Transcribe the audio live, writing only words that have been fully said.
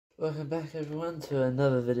Welcome back everyone to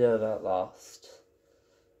another video of Outlast.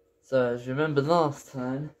 So as you remember last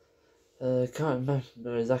time, can't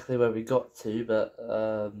remember exactly where we got to, but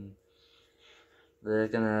we're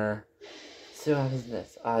gonna see what happens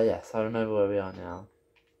next. Yes, I remember where we are now.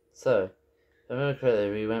 So, if I remember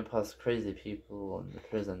correctly, we went past crazy people in the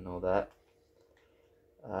prison and all that.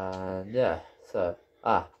 And yeah, so,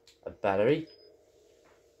 a battery.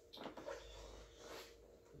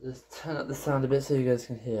 Just turn up the sound a bit so you guys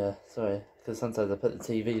can hear. Sorry, because sometimes I put the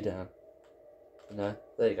TV down. No,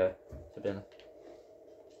 there you go.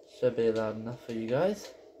 Should be loud enough for you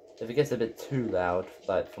guys. If it gets a bit too loud,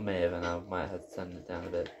 like for me, then I might have to turn it down a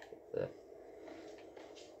bit.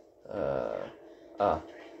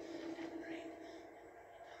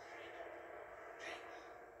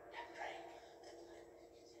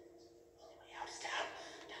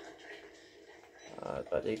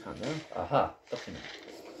 Buddy, calm down. Aha, document.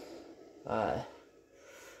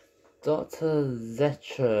 Dr.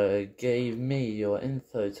 Zetra gave me your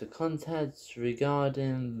info to contact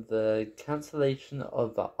regarding the cancellation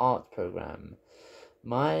of the art program.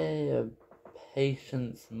 My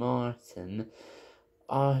patient Martin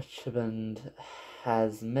Archibald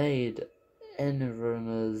has made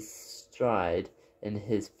enormous stride in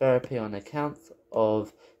his therapy on account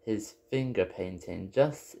of his finger painting.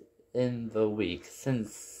 Just in the week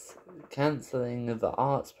since cancelling the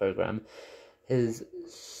arts program, his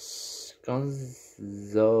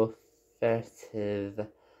schizoaffective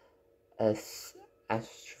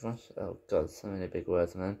oh god, so many big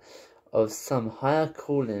words, man, of some higher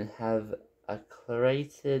calling have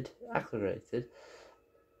accelerated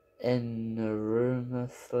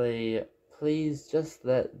enormously. Please just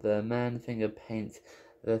let the man finger paint.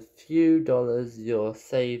 The few dollars you're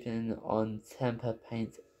saving on temper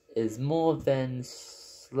paint is more than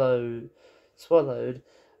swallowed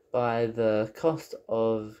by the cost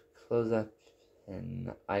of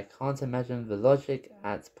clozapine. I can't imagine the logic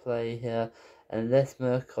at play here unless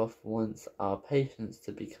Murkoff wants our patients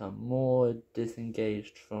to become more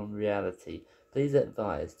disengaged from reality. Please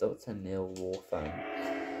advise, Dr. Neil Warphone.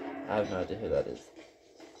 I have no idea who that is.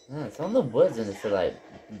 Yeah, some of the words in this are like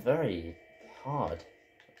very hard.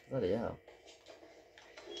 Bloody hell.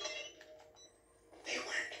 They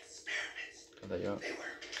weren't experiments. They were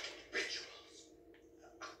rituals.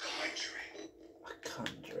 A conjuring. A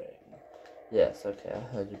conjuring. Yes, okay, I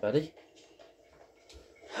heard you, buddy.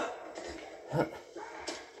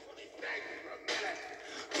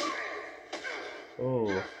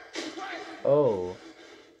 Oh. Oh.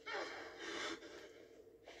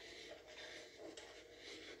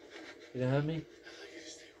 You gonna hurt me?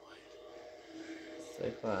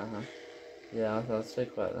 Stay quiet, huh? Yeah, I'll stay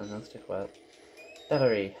quiet then, I'll stay quiet.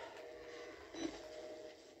 Battery.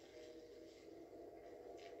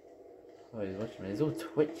 Oh, he's watching me, he's all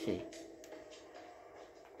twitchy.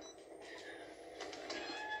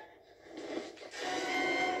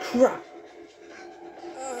 Crap!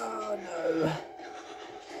 Oh no!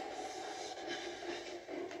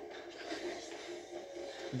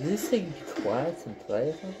 Did this thing be quiet and play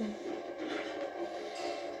or something?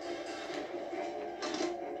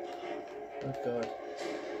 Oh god.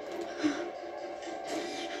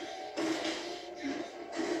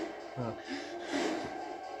 Oh.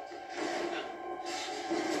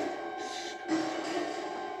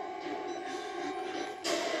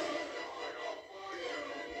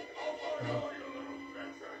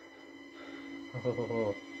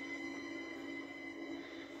 Oh.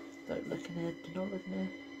 Don't look in there, do not look in there.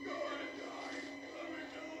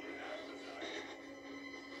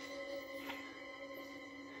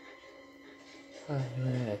 Oh,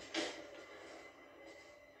 yeah.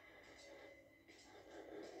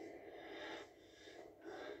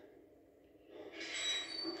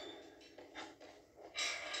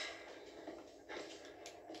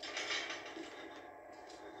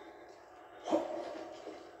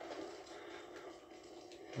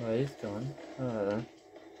 Oh, he's gone. Alright then.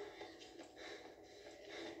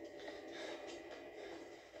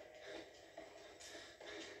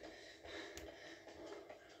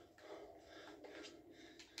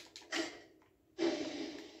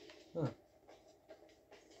 Huh.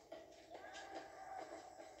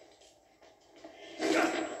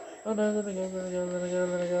 Oh no, let me go, let me go, let me go,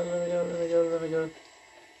 let me go, let me go, let me go, let me go.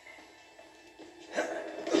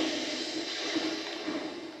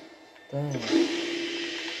 Damn.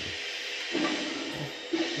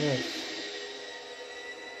 Yes.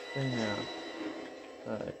 Clean now.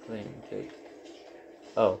 Alright, clean, good.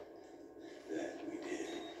 Oh. That we did.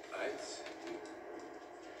 Right.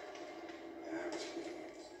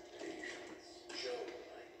 Joe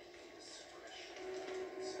like suppression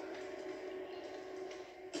inside.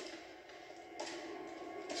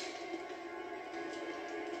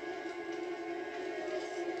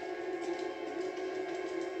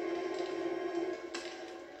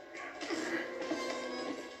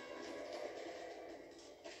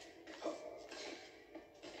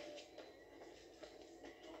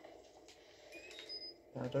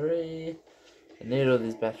 Battery. I need all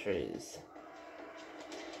these batteries.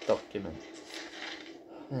 Document.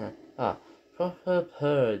 Proper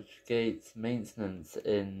purge gates maintenance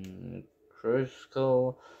in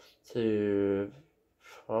critical to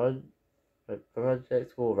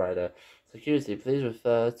Project Wallrider. Security, please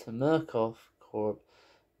refer to Murkoff Corp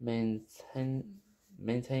maintenance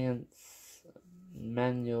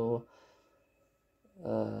manual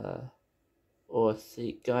or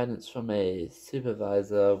seek guidance from a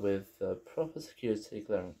supervisor with proper security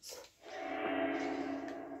clearance.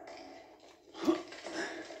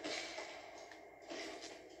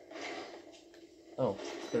 Oh,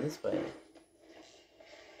 go this way.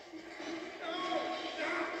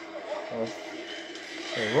 Oh,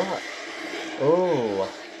 wait, what? Oh,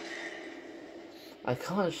 I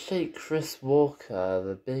can't shake Chris Walker,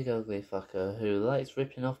 the big ugly fucker who likes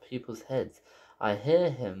ripping off people's heads. I hear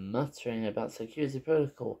him muttering about security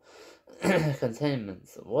protocol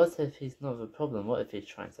containments. What if he's not the problem? What if he's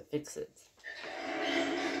trying to fix it?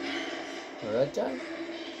 Oh, that guy?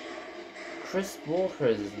 Chris Walker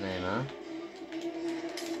is his name, huh?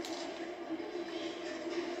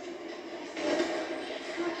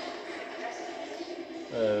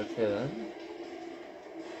 Okay then.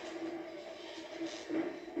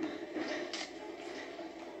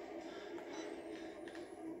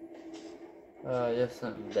 Yes,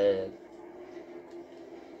 something bad.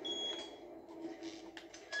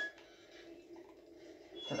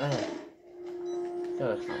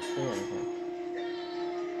 God, I can't see anything.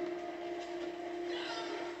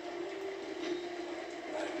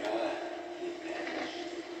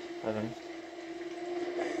 Haven't.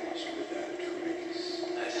 Vanished without a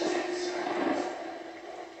trace.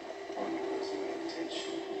 Was my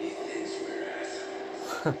intention. He thinks we're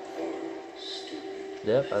assholes. Or stupid.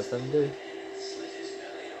 Yep, as them do. Slit his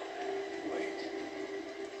belly open. Wait.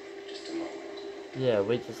 Just a moment. Yeah,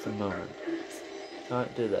 wait just a moment.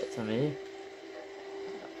 Can't do that to me.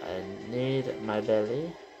 I need my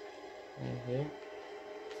belly. Right here.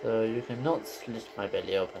 So you cannot slit my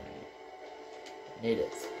belly open. I need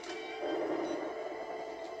it.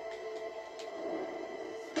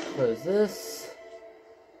 Close this.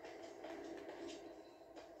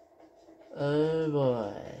 Oh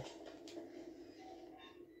boy.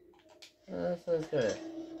 Let's go.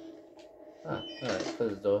 Alright,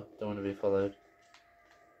 close the door. Don't want to be followed.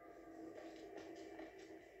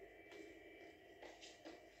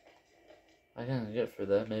 I can't get through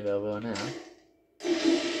there. Maybe I will now.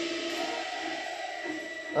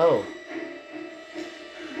 Oh.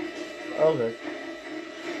 Oh, good.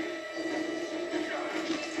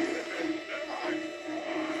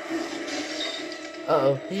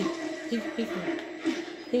 Uh-oh. He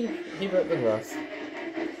broke the glass.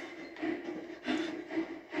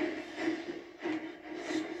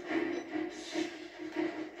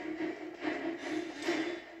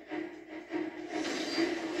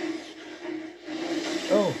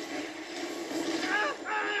 Oh.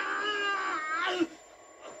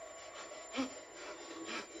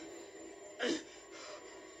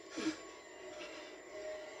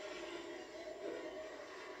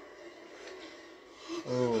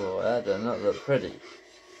 Oh, that does not look pretty.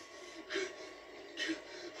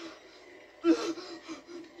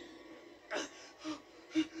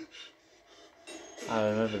 I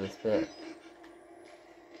remember this bit.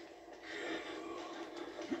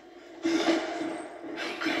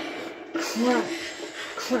 Crap!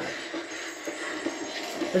 Crap!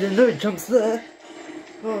 I didn't know it jumps there!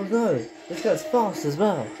 Oh no! This guy's fast as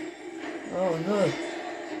well! Oh no!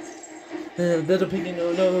 Little piggy,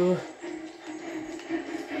 no no!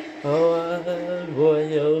 Oh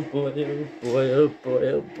boy, oh boy, oh boy, oh boy,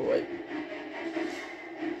 oh boy!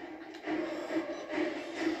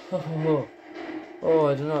 Oh, oh,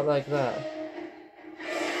 I do not like that.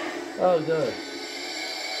 Oh good.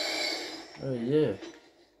 Oh you.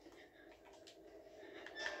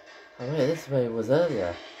 Oh wait, this way was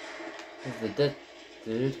earlier. This is the dead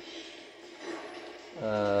dude.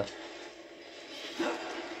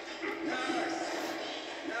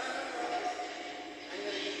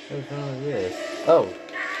 What's wrong with this? Oh!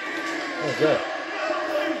 Oh good.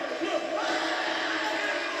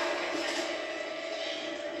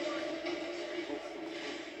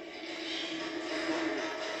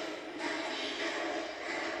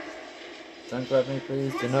 Don't grab me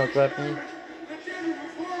please, do not grab me.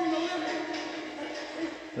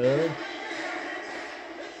 Really?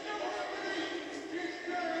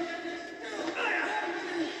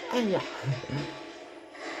 Aya!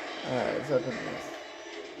 Alright, let's open this.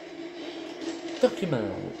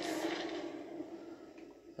 Documents!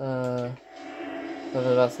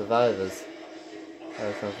 Something about survivors.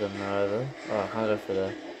 something or other. Oh, I can't go through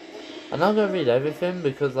there. I'm not gonna read everything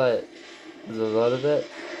because, like, there's a lot of it.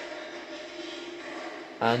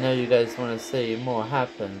 I know you guys want to see more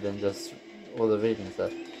happen than just all the reading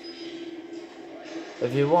stuff.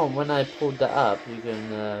 If you want, when I pulled that up, you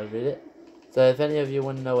can read it. So if any of you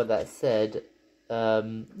want to know what that said,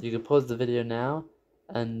 you can pause the video now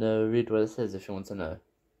and read what it says if you want to know.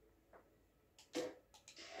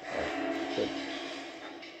 Good.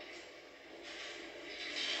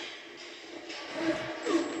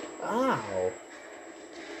 Ow!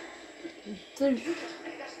 Dude.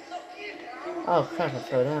 Oh crap, I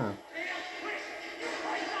fell down.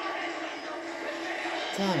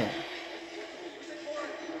 Damn it.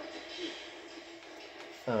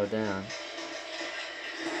 Fell down.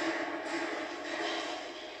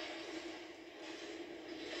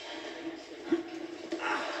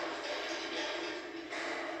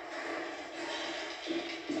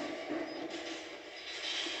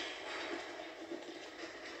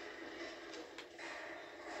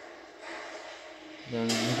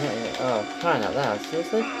 Oh, crying out loud,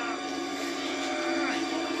 seriously?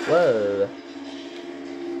 Whoa.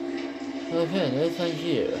 Okay, no thank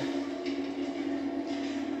you.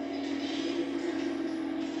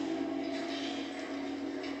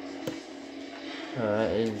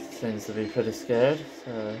 Alright, he seems to be pretty scared,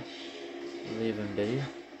 so leave him be. Is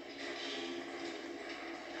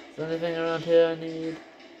there anything around here I need?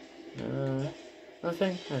 No.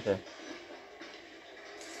 Nothing? Okay.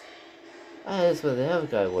 Ah, that's where the other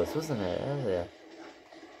guy was, wasn't it? Earlier.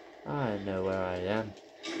 I know where I am.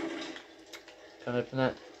 Can I open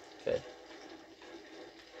that? Okay.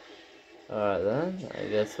 Alright then, I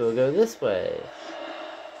guess we'll go this way.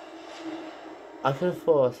 I could have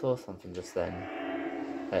thought I saw something just then.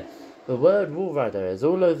 Okay. The word Wall Rider is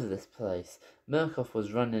all over this place. Murkoff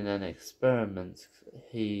was running an experiment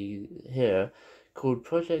here called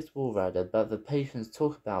Project Wall Rider, but the patients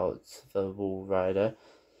talk about the Wall Rider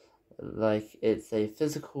like it's a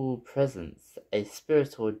physical presence, a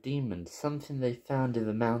spirit or demon, something they found in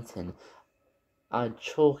the mountain. I'd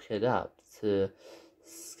chalk it up to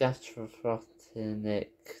scatophronic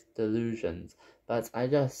delusions, but I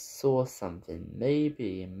just saw something.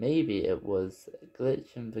 Maybe it was a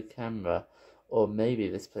glitch in the camera, or maybe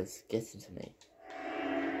this place is getting to me.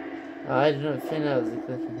 I don't think that was a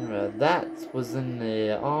glitch in the camera. That was in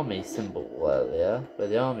the army symbol earlier, where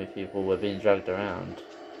the army people were being dragged around.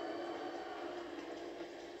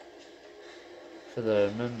 Because I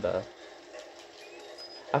remember.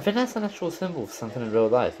 I think that's an actual symbol for something in real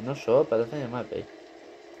life. I'm not sure, but I think it might be.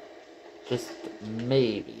 Just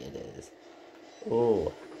maybe it is.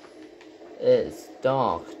 Oh, it's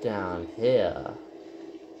dark down here.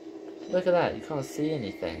 Look at that, you can't see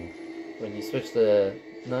anything when you switch the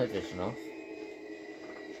night vision off.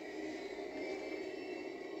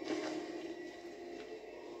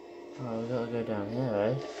 Oh, we gotta go down here,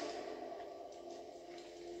 eh?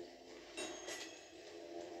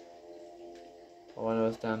 I wonder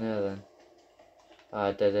what's down here then.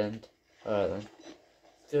 Ah, dead end. Alright then.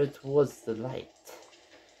 Let's go towards the light.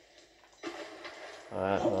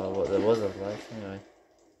 Alright, well, there was a light anyway.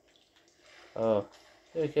 Oh,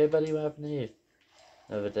 you okay, buddy? What happened to you?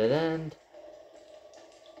 Another dead end.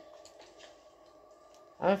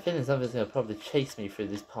 I have a feeling something's gonna probably chase me through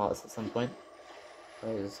these parts at some point.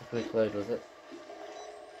 Oh, it was a quick load, was it?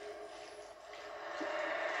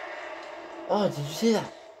 Oh, did you see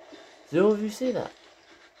that? Did all of you see that?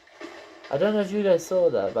 I don't know if you guys saw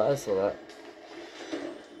that, but I saw that.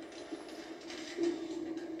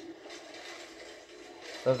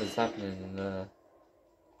 Something's happening in there.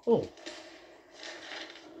 Oh.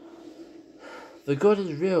 The God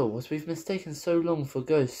is real. What we've mistaken so long for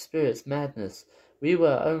ghosts, spirits, madness. We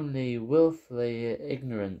were only willfully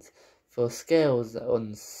ignorant. For scales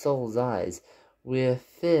on soul's eyes, we're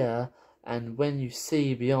fear, and when you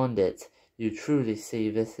see beyond it, you truly see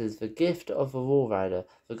this is the gift of a wall rider,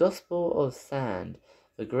 the gospel of sand.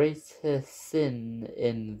 The greatest sin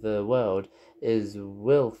in the world is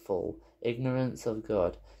willful ignorance of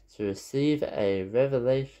God, to receive a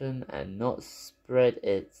revelation and not spread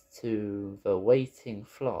it to the waiting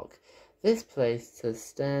flock. This place to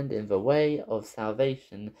stand in the way of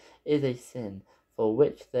salvation is a sin, for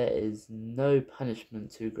which there is no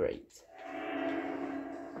punishment too great.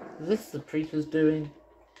 Is this the preacher's doing?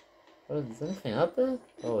 Oh, is there anything up there?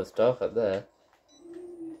 Oh, it's dark up there.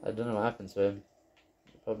 I don't know what happened to him.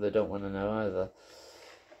 Probably don't want to know either.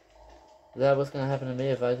 Is that what's going to happen to me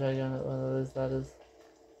if I try going up one of those ladders?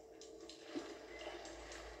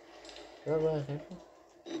 Is that where I came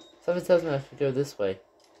from? Something tells me I should go this way.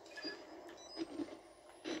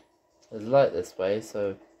 There's light this way,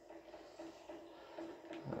 so...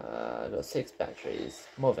 got 6 batteries,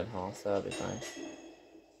 more than half, so I'll be fine.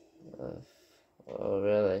 Oh,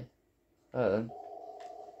 really? Oh, then.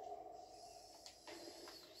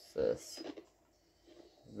 What's this?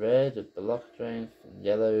 Red block drain,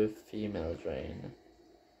 yellow female drain.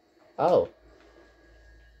 Oh!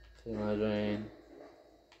 Female drain.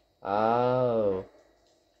 Oh.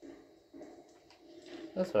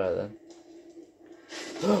 That's right then.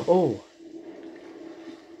 Oh!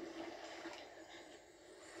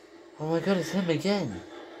 Oh my god, it's him again!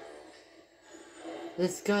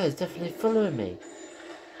 This guy is definitely following me.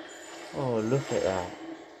 Oh, look at that.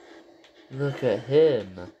 Look at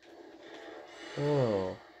him.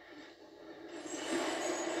 Oh.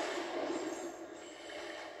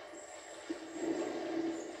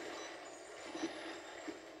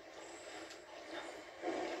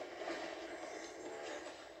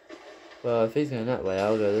 Well, if he's going that way,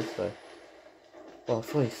 I'll go this way. Oh, I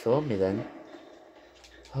thought he saw me then.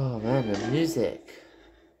 Oh man, the music.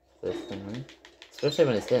 This thing, man. Especially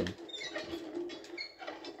when it's him.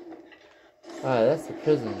 Alright, that's the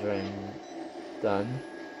prison drain done.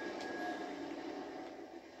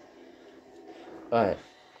 Alright.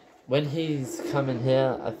 When he's coming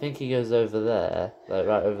here, I think he goes over there. Like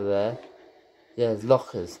right over there. Yeah, there's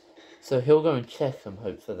lockers. So he'll go and check them,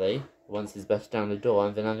 hopefully. Once he's bashed down the door,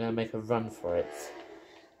 and then I'm going to make a run for it.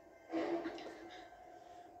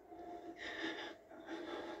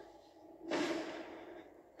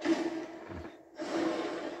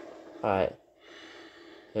 Alright.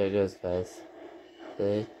 Here it goes, guys.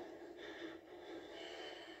 See?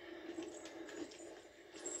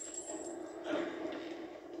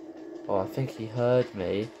 Oh, I think he heard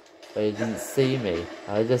me, but he didn't see me.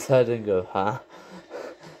 I just heard him go, huh?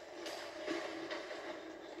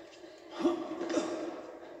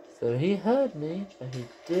 So he heard me, but he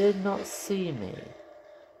did not see me.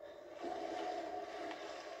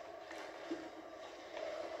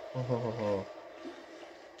 Oh,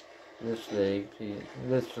 literally,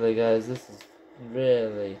 guys, this is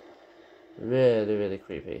really, really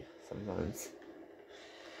creepy sometimes.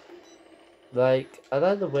 Like, I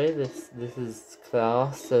like the way this is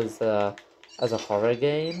classed as a horror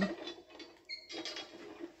game,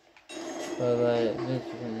 but like,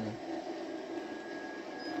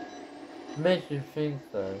 makes you think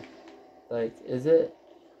though. Like, is it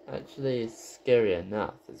actually scary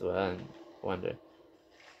enough as well? I wonder.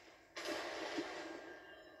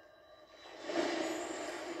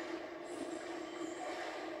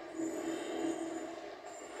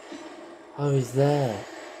 Oh, he's there.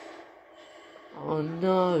 Oh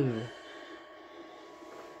no.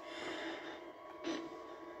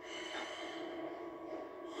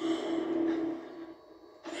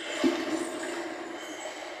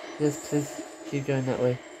 Yes, please keep going that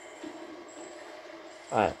way.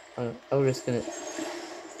 Alright, I'll risk it.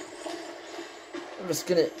 I'm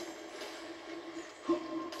risking it.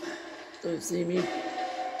 Don't see me.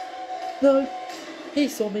 No! He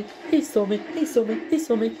saw me! He saw me! He saw me! He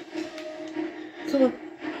saw me! Come on!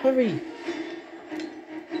 Hurry!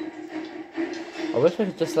 I wish I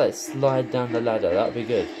could just like slide down the ladder, that would be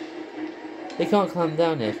good. He can't climb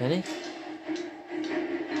down here, can he?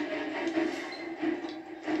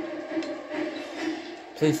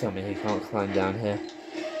 Please tell me he can't climb down here.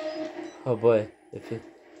 Oh boy,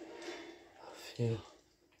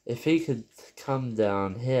 if he could come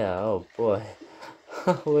down here, oh boy,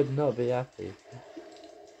 I would not be happy.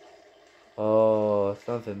 Oh,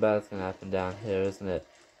 something bad's gonna happen down here, isn't it?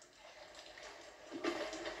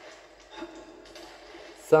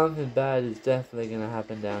 Something bad is definitely gonna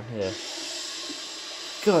happen down here.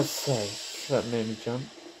 God's sake, that made me jump.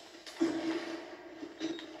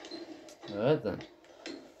 Alright then.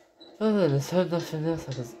 Oh, then let's hope nothing else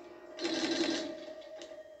happens.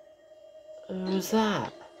 What was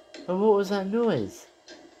that? Oh, what was that noise?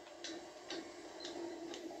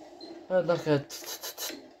 Oh, like a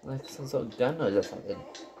like some sort of gun noise or something.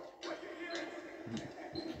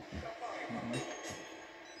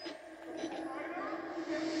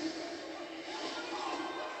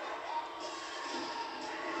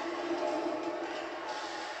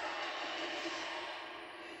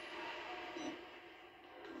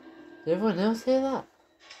 Did everyone else hear that?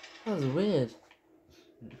 That was weird.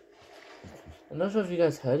 I'm not sure if you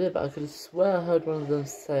guys heard it, but I could swear I heard one of them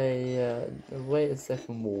say, wait a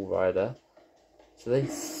second, Wall Rider. So they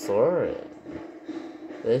saw it.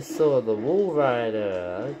 They saw the Wall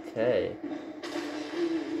Rider. Okay.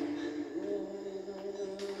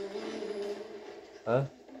 Huh?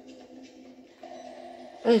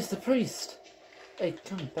 Hey, it's the priest. Hey,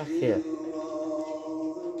 come back here.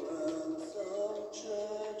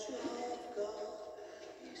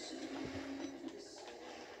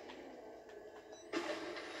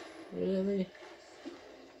 Really?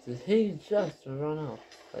 Did he just run off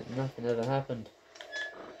like nothing ever happened?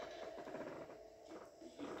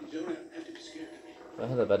 You don't have to be scared of me. Oh,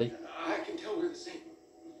 hello, buddy. I can tell we're the same.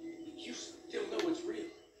 You still know it's real.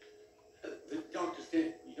 The doctor's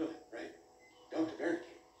dead. You know that, right? Dr.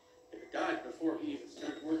 Barricade. He died before he even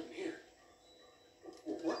started working here.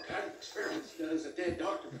 What kind of experiments does a dead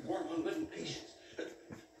doctor perform on living patients?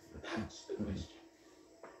 That's the question.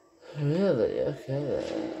 Really? Okay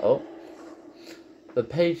then. Oh. The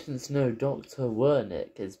patients know Dr.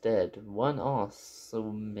 Wernick is dead. One asks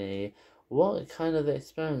me, what kind of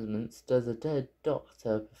experiments does a dead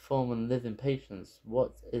doctor perform on living patients?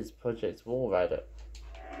 What is Project Walrider?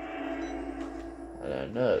 I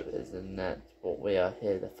don't know. Isn't that what we are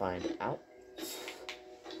here to find out?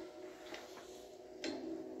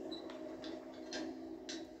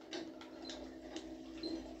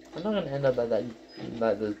 I'm not going to end up like that,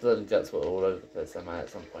 like the blood and guts were all over the place, am I, at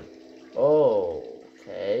some point? Oh,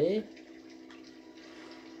 okay.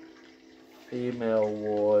 Female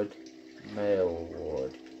ward, male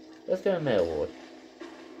ward. Let's go male ward.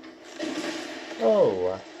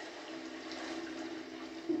 Oh.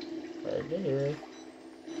 Hello.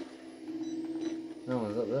 No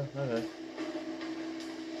one's up there. Okay.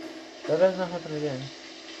 That better not happen again.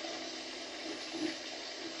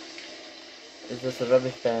 It's just a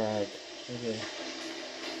rubbish bag. Okay.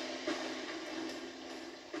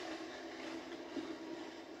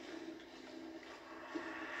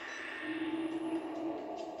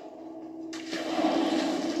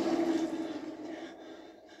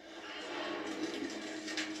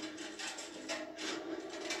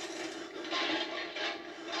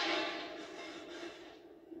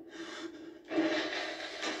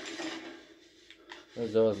 The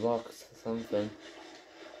door's locked.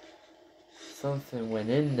 Something went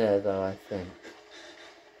in there though, I think.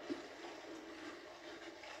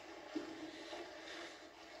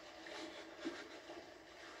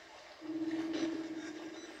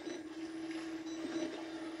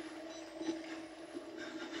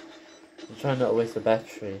 I'm trying not to waste a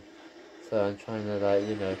battery. So I'm trying to, like,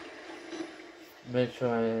 you know, make sure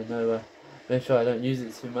I know, make sure I don't use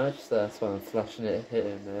it too much. So that's why I'm flashing it,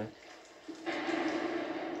 hitting there.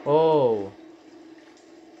 Oh!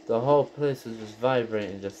 The whole place is just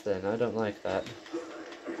vibrating just then. I don't like that.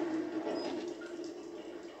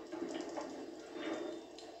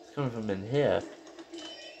 It's coming from in here.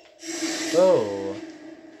 Oh!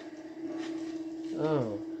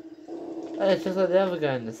 Oh. Hey, it's just like the other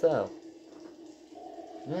guy in the cell.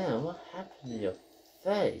 Man, what happened to your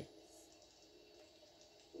face?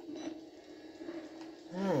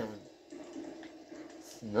 Man.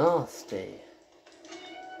 It's nasty.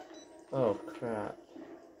 Oh crap.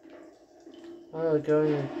 Oh,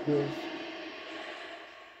 going in his...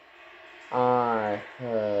 I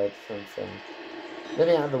heard something. Let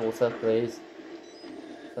me out of the water, please.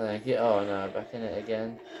 Thank you. Oh no, back in it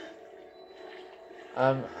again.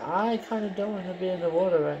 I kind of don't want to be in the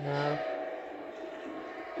water right now.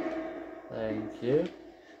 Thank you.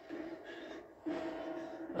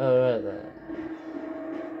 Alright then.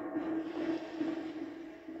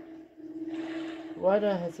 Why do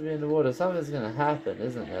I have to be in the water? Something's gonna happen,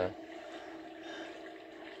 isn't there?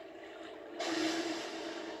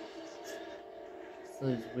 It's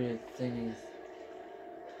those weird thingies.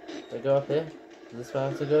 Do I go up here? Is this where I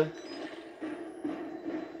have to go?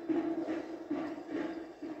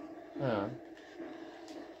 Hang on.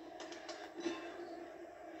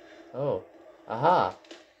 Oh. Aha!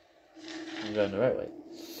 I'm going the right way.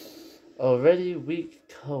 Already weak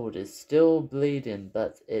cold is still bleeding,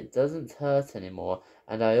 but it doesn't hurt anymore,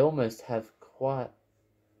 and I almost have quiet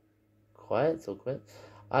or quit?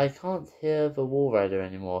 I can't hear the wall rider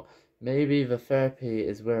anymore. Maybe the therapy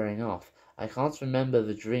is wearing off. I can't remember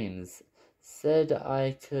the dreams. Said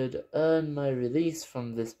I could earn my release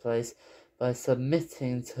from this place by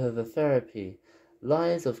submitting to the therapy.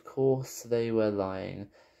 Lies, of course they were lying.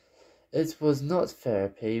 It was not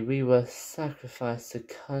therapy. We were sacrificed to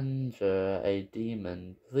conjure a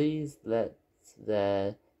demon. Please let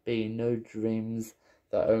there be no dreams,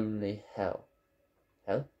 but only hell.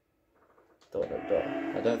 Hell? Dot.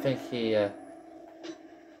 I don't think he, is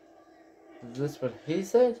this what he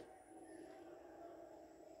said?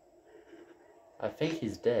 I think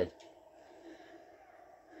he's dead.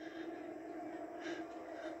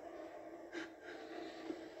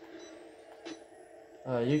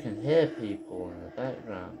 Oh, you can hear people in the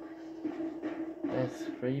background. That's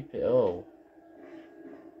creepy. Oh.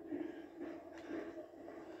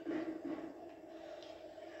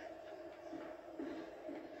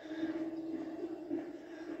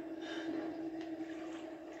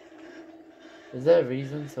 Is there a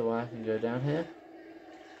reason so why I can go down here?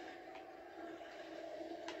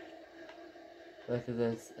 Like, is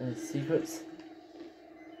there any secrets?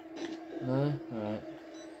 No? Alright.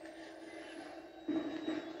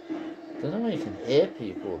 Don't know where you can hear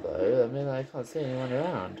people though. I mean, I can't see anyone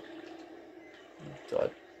around.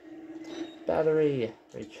 God. Battery.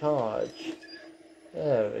 Recharge.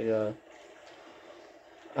 There we go.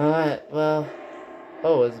 Alright, well.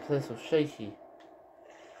 Oh, there's a place all shaky.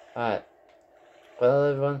 Alright. Well,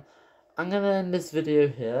 everyone, I'm gonna end this video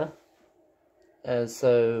here.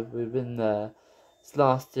 So we've been it's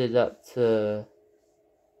lasted up to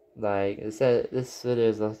like it said this video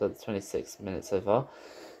has lasted up to 26 minutes so far.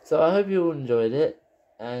 So I hope you all enjoyed it,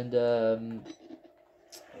 and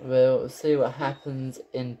we'll see what happens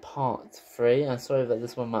in part 3. I'm sorry that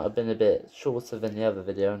this one might have been a bit shorter than the other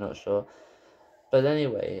video, I'm not sure. But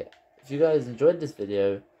anyway, if you guys enjoyed this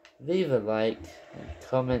video, leave a like and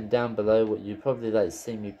comment down below what you'd probably like to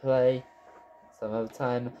see me play some other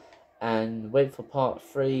time, and wait for part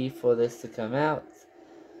 3 for this to come out.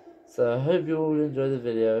 So I hope you all enjoy the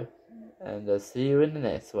video, and I'll see you in the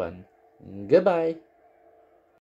next one. Goodbye!